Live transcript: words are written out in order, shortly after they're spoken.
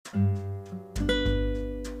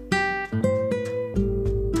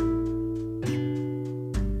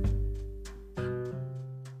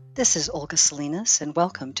This is Olga Salinas, and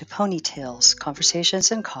welcome to Ponytails,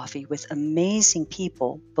 Conversations and Coffee with amazing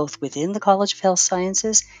people, both within the College of Health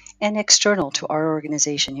Sciences and external to our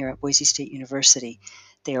organization here at Boise State University.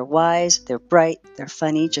 They are wise, they're bright, they're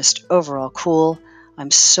funny, just overall cool.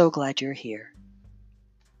 I'm so glad you're here.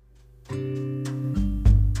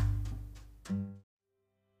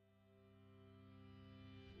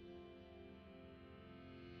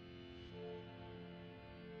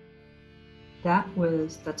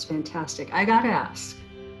 That's fantastic. I gotta ask,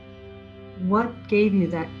 what gave you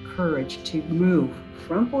that courage to move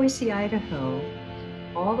from Boise, Idaho,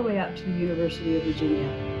 all the way up to the University of Virginia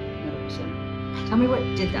Medical Center? Tell me what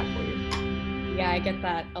did that for you. Yeah, I get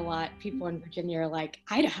that a lot. People in Virginia are like,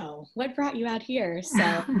 Idaho, what brought you out here?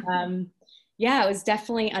 So yeah, it was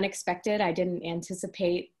definitely unexpected. I didn't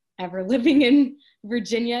anticipate ever living in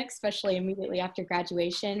Virginia, especially immediately after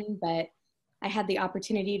graduation, but I had the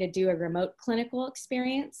opportunity to do a remote clinical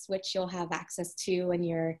experience, which you'll have access to in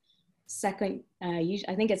your second,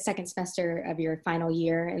 I think it's second semester of your final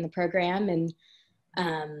year in the program. And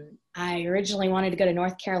I originally wanted to go to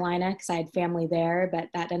North Carolina because I had family there, but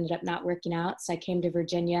that ended up not working out. So I came to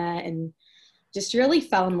Virginia and just really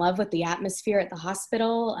fell in love with the atmosphere at the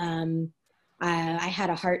hospital. I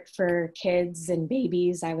had a heart for kids and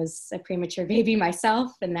babies. I was a premature baby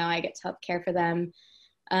myself, and now I get to help care for them.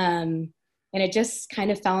 And it just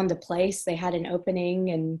kind of fell into place. They had an opening,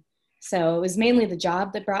 and so it was mainly the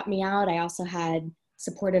job that brought me out. I also had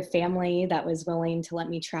supportive family that was willing to let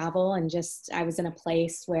me travel, and just I was in a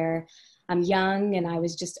place where I'm young and I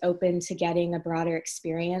was just open to getting a broader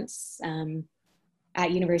experience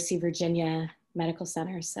at University of Virginia Medical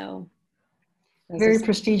Center. So very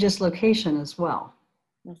prestigious location as well.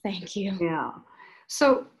 Well, thank you. Yeah.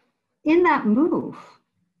 So in that move,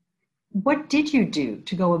 what did you do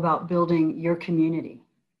to go about building your community?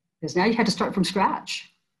 Because now you had to start from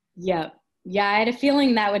scratch. Yeah, I had a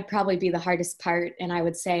feeling that would probably be the hardest part. And I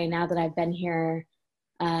would say now that I've been here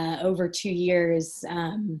over 2 years,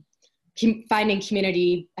 finding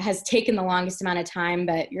community has taken the longest amount of time,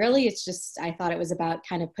 but really it's just, I thought it was about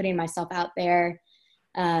kind of putting myself out there,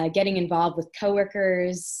 getting involved with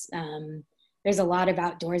coworkers. There's a lot of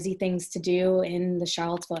outdoorsy things to do in the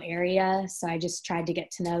Charlottesville area. So I just tried to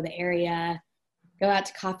get to know the area, go out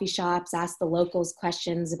to coffee shops, ask the locals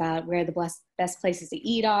questions about where the best places to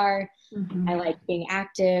eat are. Mm-hmm. I like being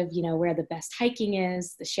active, where the best hiking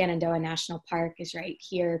is. The Shenandoah National Park is right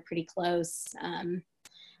here, pretty close.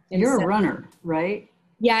 You're a runner, right?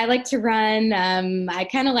 Yeah, I like to run. I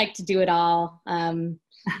kind of like to do it all.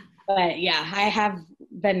 But yeah,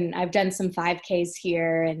 I've done some 5Ks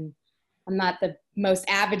here, and I'm not the most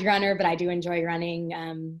avid runner, but I do enjoy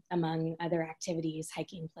running among other activities,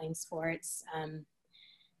 hiking, playing sports.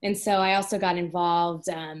 And so I also got involved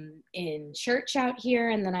in church out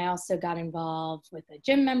here. And then I also got involved with a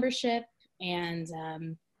gym membership. And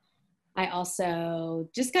I also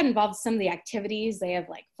just got involved with some of the activities. They have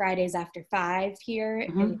like Fridays after 5 here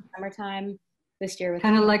in the summertime this year.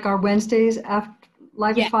 Kind of like our Wednesdays after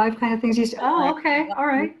Live at 5 kind of things used to. Oh, okay. All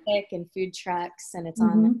right. And food trucks, and it's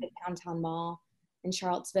on the downtown mall in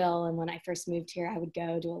Charlottesville. And when I first moved here, I would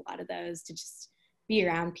go to a lot of those to just be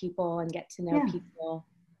around people and get to know people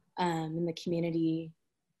in the community.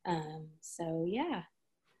 So yeah.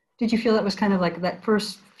 Did you feel that was kind of like that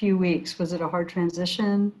first few weeks? Was it a hard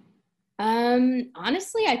transition?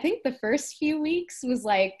 Honestly, I think the first few weeks was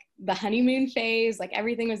like the honeymoon phase. Like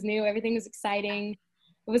everything was new, everything was exciting.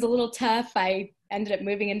 It was a little tough. I ended up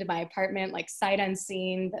moving into my apartment, like sight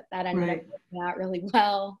unseen, but that ended up working out really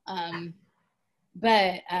well.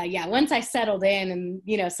 But once I settled in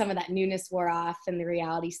and, some of that newness wore off and the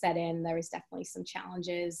reality set in, there was definitely some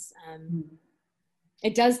challenges.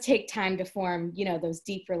 It does take time to form, those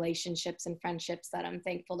deep relationships and friendships that I'm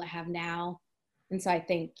thankful to have now. And so I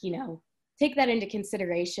think, take that into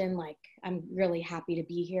consideration. Like, I'm really happy to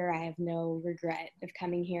be here. I have no regret of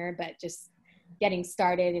coming here, but just getting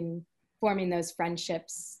started and forming those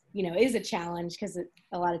friendships, is a challenge because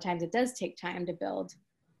a lot of times it does take time to build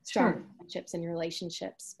strong friendships and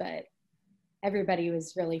relationships, but everybody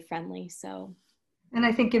was really friendly. So, and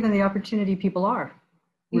I think given the opportunity, people are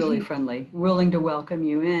really friendly, willing to welcome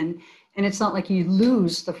you in. And it's not like you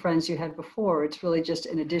lose the friends you had before. It's really just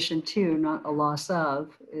in addition to, not a loss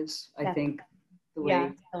of, is I think the way,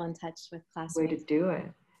 I'm still in touch with classmates. Way to do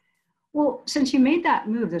it. Well, since you made that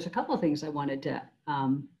move, there's a couple of things I wanted to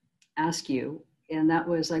ask you. And that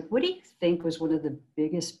was like, what do you think was one of the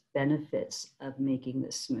biggest benefits of making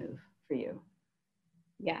this move for you?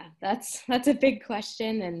 Yeah, that's a big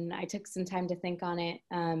question. And I took some time to think on it.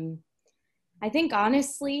 I think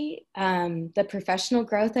honestly, the professional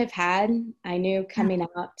growth I've had, I knew coming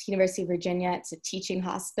out to University of Virginia, it's a teaching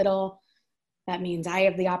hospital. That means I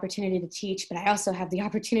have the opportunity to teach, but I also have the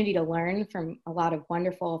opportunity to learn from a lot of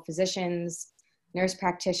wonderful physicians, nurse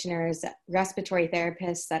practitioners, respiratory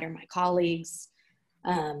therapists that are my colleagues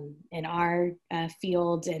in our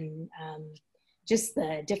field, and just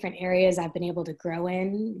the different areas I've been able to grow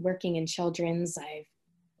in. Working in children's,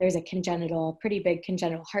 there's a pretty big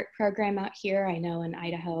congenital heart program out here. I know in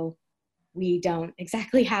Idaho, we don't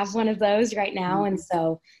exactly have one of those right now. And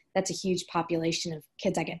so that's a huge population of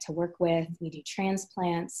kids I get to work with. We do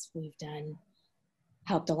transplants.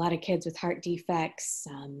 Helped a lot of kids with heart defects.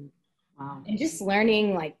 Wow. And just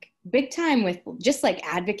learning like big time with just like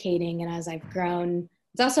advocating. And as I've grown,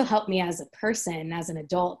 it's also helped me as a person, as an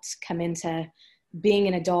adult, come into being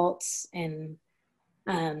an adult and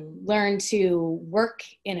learn to work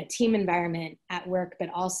in a team environment at work, but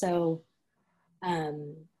also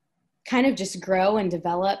kind of just grow and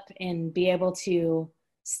develop and be able to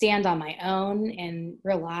stand on my own and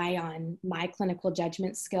rely on my clinical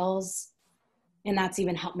judgment skills. And that's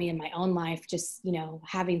even helped me in my own life, just,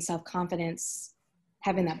 having self-confidence,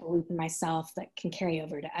 having that belief in myself that can carry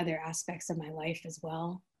over to other aspects of my life as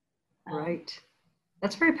well. Right.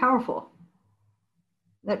 That's very powerful.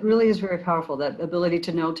 That really is very powerful, that ability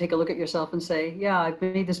to take a look at yourself and say, yeah, I've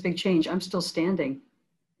made this big change. I'm still standing.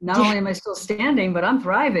 Not only am I still standing, but I'm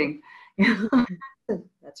thriving.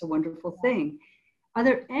 That's a wonderful thing. Are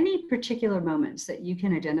there any particular moments that you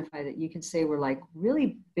can identify that you can say were like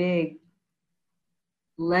really big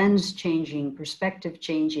lens changing, perspective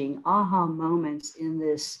changing, aha moments in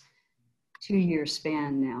this 2-year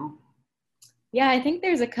span now? Yeah, I think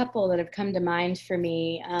there's a couple that have come to mind for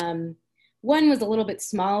me. One was a little bit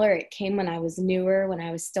smaller. It came when I was newer, when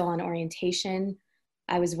I was still on orientation.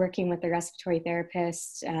 I was working with a respiratory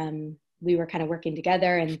therapist. We were kind of working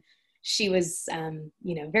together, and she was,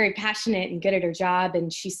 very passionate and good at her job.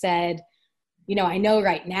 And she said, I know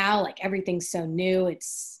right now, like everything's so new.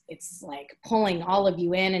 It's like pulling all of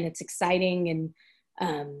you in, and it's exciting, and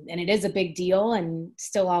it is a big deal, and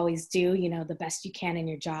still always do, the best you can in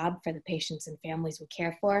your job for the patients and families we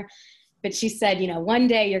care for. But she said, one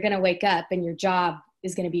day you're going to wake up and your job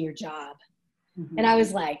is going to be your job. Mm-hmm. And I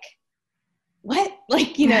was like, what?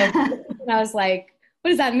 Like, and I was like,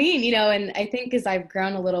 what does that mean? And I think as I've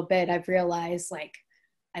grown a little bit, I've realized like,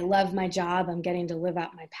 I love my job. I'm getting to live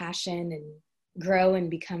out my passion and grow and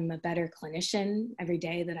become a better clinician every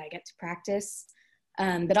day that I get to practice.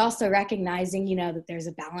 But also recognizing, that there's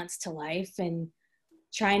a balance to life and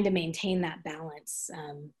trying to maintain that balance.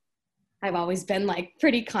 I've always been like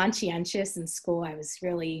pretty conscientious in school. I was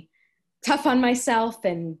really tough on myself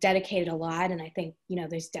and dedicated a lot. And I think,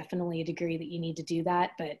 there's definitely a degree that you need to do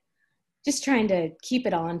that, but just trying to keep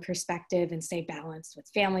it all in perspective and stay balanced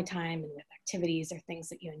with family time and with activities or things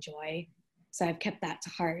that you enjoy. So I've kept that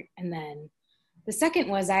to heart. And then the second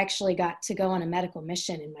was I actually got to go on a medical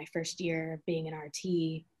mission in my first year of being an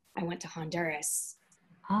RT. I went to Honduras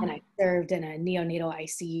and I served in a neonatal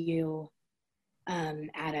ICU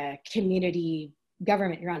at a community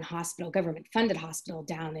government-run hospital, government-funded hospital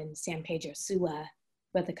down in San Pedro Sula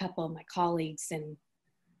with a couple of my colleagues. And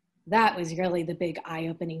that was really the big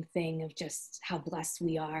eye-opening thing of just how blessed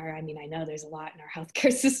we are. I mean, I know there's a lot in our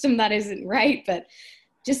healthcare system that isn't right, but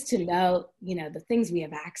just to know, the things we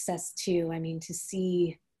have access to, I mean, to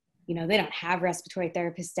see, they don't have respiratory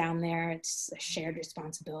therapists down there. It's a shared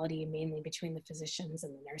responsibility, mainly between the physicians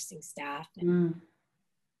and the nursing staff. And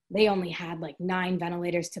they only had like 9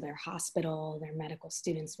 ventilators to their hospital. Their medical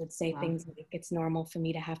students would say things like, it's normal for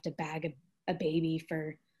me to have to bag a baby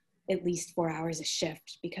for at least 4 hours a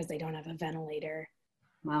shift because they don't have a ventilator.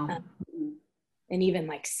 Wow. And even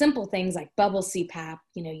like simple things like bubble CPAP,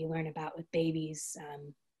 you learn about with babies.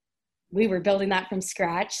 We were building that from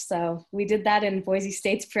scratch. So we did that in Boise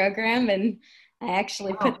State's program, and I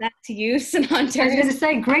actually put that to use in Ontario. I was going to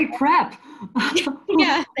say, great prep.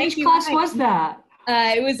 Yeah, thank you. Which class was that?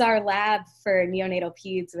 It was our lab for neonatal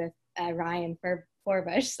peds with Ryan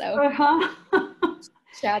Forbush. So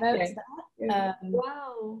shout out to that.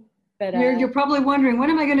 Wow. But you're probably wondering, when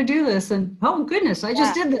am I going to do this? And oh goodness, I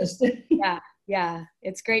just did this. Yeah.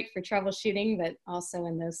 It's great for troubleshooting, but also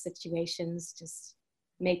in those situations, just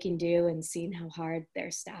making do and seeing how hard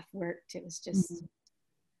their staff worked. It was just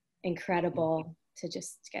incredible to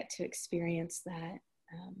just get to experience that.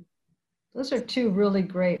 Those are 2 really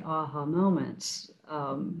great aha moments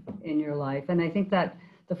in your life. And I think that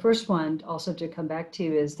the first one also to come back to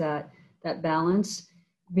is that balance,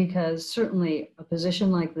 because certainly a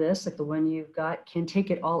position like this, like the one you've got, can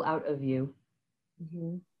take it all out of you,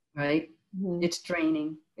 right? Mhm. It's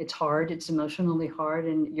draining. It's hard. It's emotionally hard.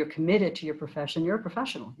 And you're committed to your profession. You're a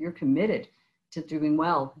professional. You're committed to doing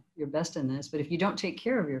well, your best in this. But if you don't take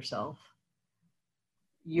care of yourself,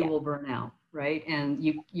 you Yeah. will burn out, right? And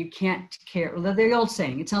you can't care. The old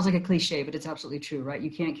saying, it sounds like a cliche, but it's absolutely true, right?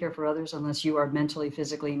 You can't care for others unless you are mentally,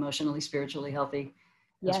 physically, emotionally, spiritually healthy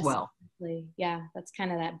as Yes, well. exactly. Yeah, that's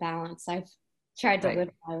kind of that balance I've tried to Right.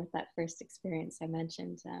 live by with that first experience I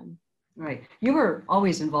mentioned. Right. You were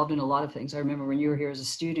always involved in a lot of things. I remember when you were here as a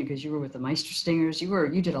student, because you were with the Meisterstingers,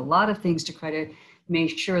 you did a lot of things to try to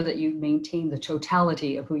make sure that you maintained the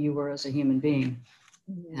totality of who you were as a human being.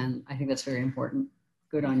 Mhm. And I think that's very important.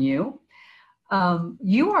 Good on you.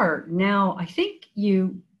 You are now, I think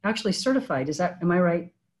you actually certified. Am I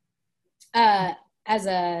right? Uh, as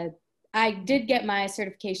a, I did get my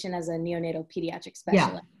certification as a neonatal pediatric Yeah,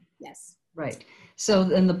 specialist. Yes. right. So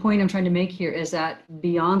then the point I'm trying to make here is that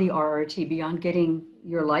beyond the RRT, beyond getting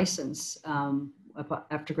your license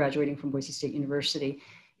after graduating from Boise State University,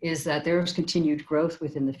 is that there's continued growth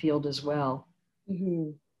within the field as well,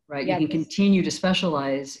 Mm-hmm. right? You Yeah, can continue to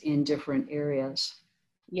specialize in different areas.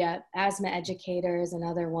 yeah, asthma educator is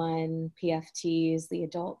another one, PFTs, the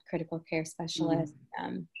adult critical care specialist.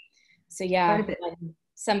 So Quite yeah, a bit. when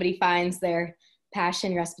somebody finds their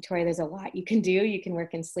passion respiratory, there's a lot you can do. You can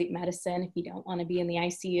work in sleep medicine if you don't want to be in the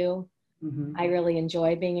ICU. Mm-hmm. I really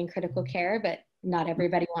enjoy being in critical care, but not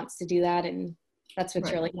everybody wants to do that. And that's what's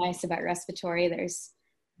Right. really nice about respiratory. There's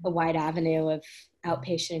a wide avenue of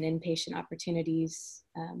outpatient and inpatient opportunities.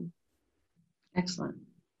 Excellent.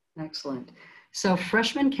 Excellent. So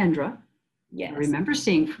freshman Kendra, I Yes. remember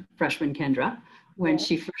seeing freshman Kendra when Yeah.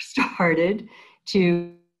 she first started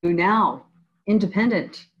to now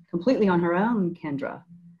independent, completely on her own, Kendra.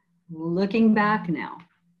 Looking back now,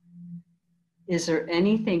 is there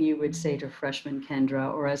anything you would say to freshman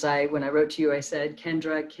Kendra? Or when I wrote to you, I said,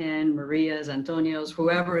 Kendra, Ken, Maria's, Antonio's,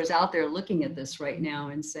 whoever is out there looking at this right now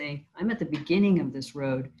and saying, I'm at the beginning of this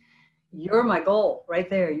road. You're my goal right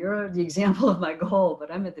there. You're the example of my goal,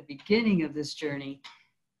 but I'm at the beginning of this journey.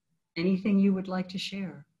 Anything you would like to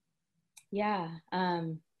share? Yeah,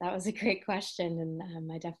 that was a great question.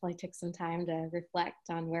 And I definitely took some time to reflect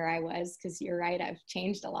on where I was, because you're right, I've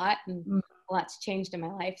changed a lot and a lot's changed in my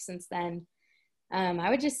life since then. I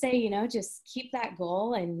would just say, just keep that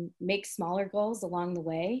goal and make smaller goals along the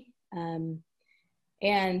way. And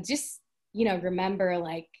just, remember,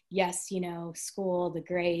 like, yes, school, the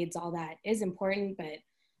grades, all that is important, but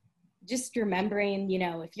just remembering,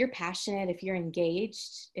 if you're passionate, if you're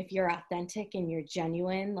engaged, if you're authentic and you're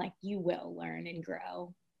genuine, like, you will learn and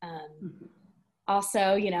grow.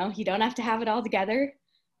 Also, you don't have to have it all together.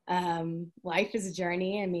 Life is a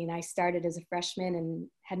journey. I mean, I started as a freshman and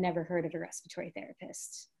had never heard of a respiratory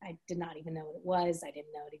therapist. I did not even know what it was. I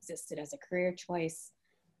didn't know it existed as a career choice.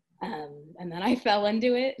 And then I fell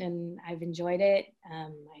into it and I've enjoyed it. I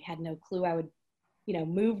had no clue I would,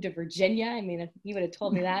 move to Virginia. I mean, if you would have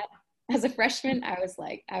told me that as a freshman, I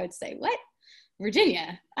would say, what?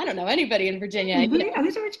 Virginia? I don't know anybody in Virginia.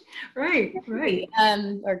 Right, right.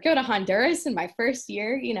 Or go to Honduras in my first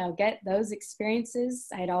year, get those experiences.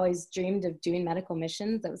 I had always dreamed of doing medical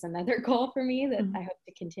missions. That was another goal for me that I hope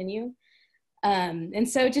to continue. And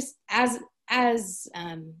so just as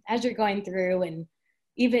you're going through, and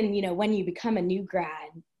even, when you become a new grad,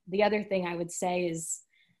 the other thing I would say is,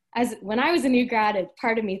 when I was a new grad, a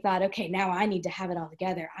part of me thought, okay, now I need to have it all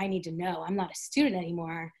together. I need to know. I'm not a student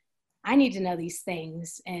anymore. I need to know these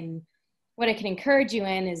things. And what I can encourage you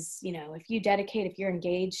in is, if you're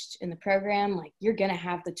engaged in the program, like, you're going to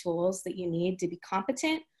have the tools that you need to be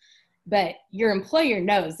competent, but your employer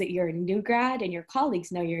knows that you're a new grad and your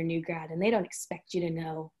colleagues know you're a new grad, and they don't expect you to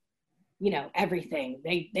know, everything.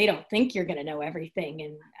 They don't think you're going to know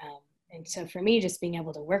everything. And so for me, just being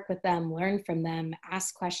able to work with them, learn from them,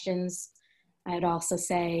 ask questions. I'd also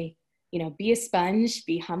say, be a sponge,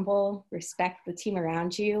 be humble, respect the team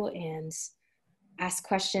around you, and ask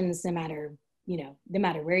questions no matter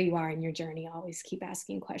where you are in your journey. Always keep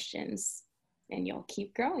asking questions and you'll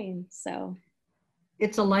keep growing. So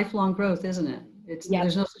it's a lifelong growth, isn't it? yep.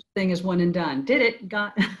 There's no such thing as one and done. Did it,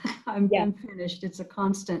 got, I'm finished. It's a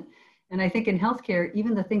constant. And I think in healthcare,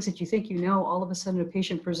 even the things that you think all of a sudden a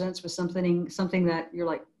patient presents with something that you're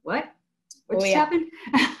like, what just happened?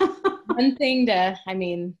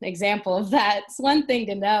 Example of that, it's one thing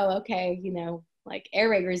to know, okay, like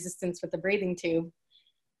airway resistance with the breathing tube.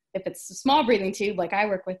 If it's a small breathing tube, like I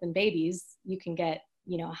work with in babies, you can get,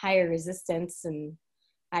 higher resistance. And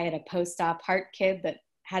I had a post-op heart kid that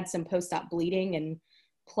had some post-op bleeding and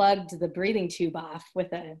plugged the breathing tube off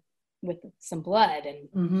with a with some blood, and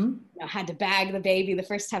you know, had to bag the baby. The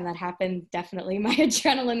first time that happened, definitely my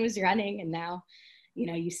adrenaline was running. And now, you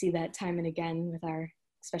know, you see that time and again with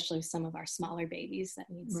especially with some of our smaller babies that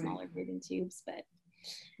need smaller breathing tubes. But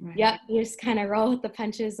yep, you just kind of roll with the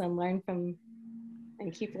punches and learn from,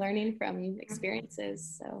 and keep learning from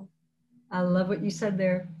experiences. So I love what you said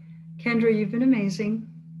there. Kendra, you've been amazing.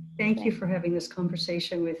 Thank you for having this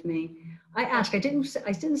conversation with me. I didn't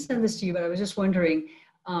send this to you, but I was just wondering,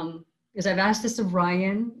 because I've asked this of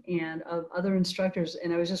Ryan and of other instructors,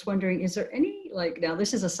 and I was just wondering, is there any, like, now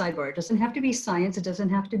this is a sidebar, it doesn't have to be science, it doesn't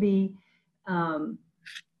have to be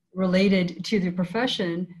related to the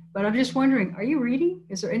profession, but I'm just wondering, are you reading?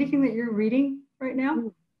 Is there anything that you're reading right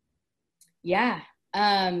now? Yeah.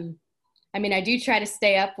 I mean, I do try to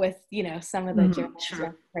stay up with, you know, some of the journals,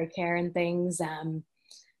 respiratory care and things.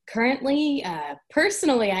 Currently,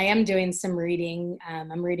 personally, I am doing some reading.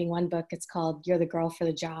 I'm reading one book. It's called You're the Girl for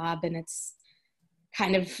the Job. And it's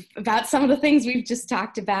kind of about some of the things we've just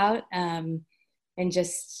talked about, and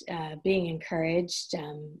just being encouraged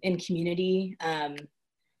in community.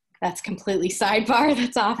 That's completely sidebar.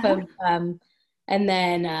 That's off of. And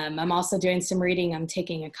then I'm also doing some reading. I'm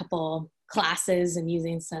taking a couple classes and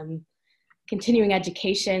using some continuing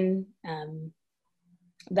education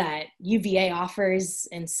that UVA offers.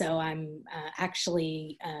 And so I'm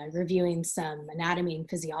actually reviewing some anatomy and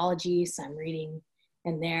physiology. So I'm reading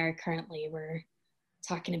in there. Currently we're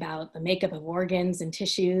talking about the makeup of organs and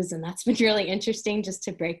tissues, and that's been really interesting just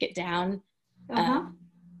to break it down.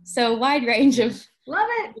 So wide range of love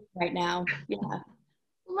it right now. Yeah.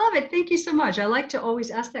 Love it. Thank you so much. I like to always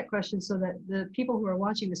ask that question so that the people who are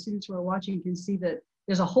watching, the students who are watching, can see that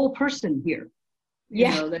there's a whole person here, you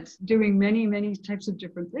know, that's doing many, many types of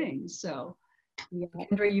different things. So,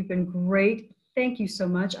 Kendra, you've been great. Thank you so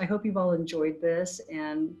much. I hope you've all enjoyed this,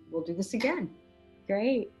 and we'll do this again.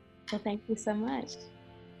 Great. Well, thank you so much.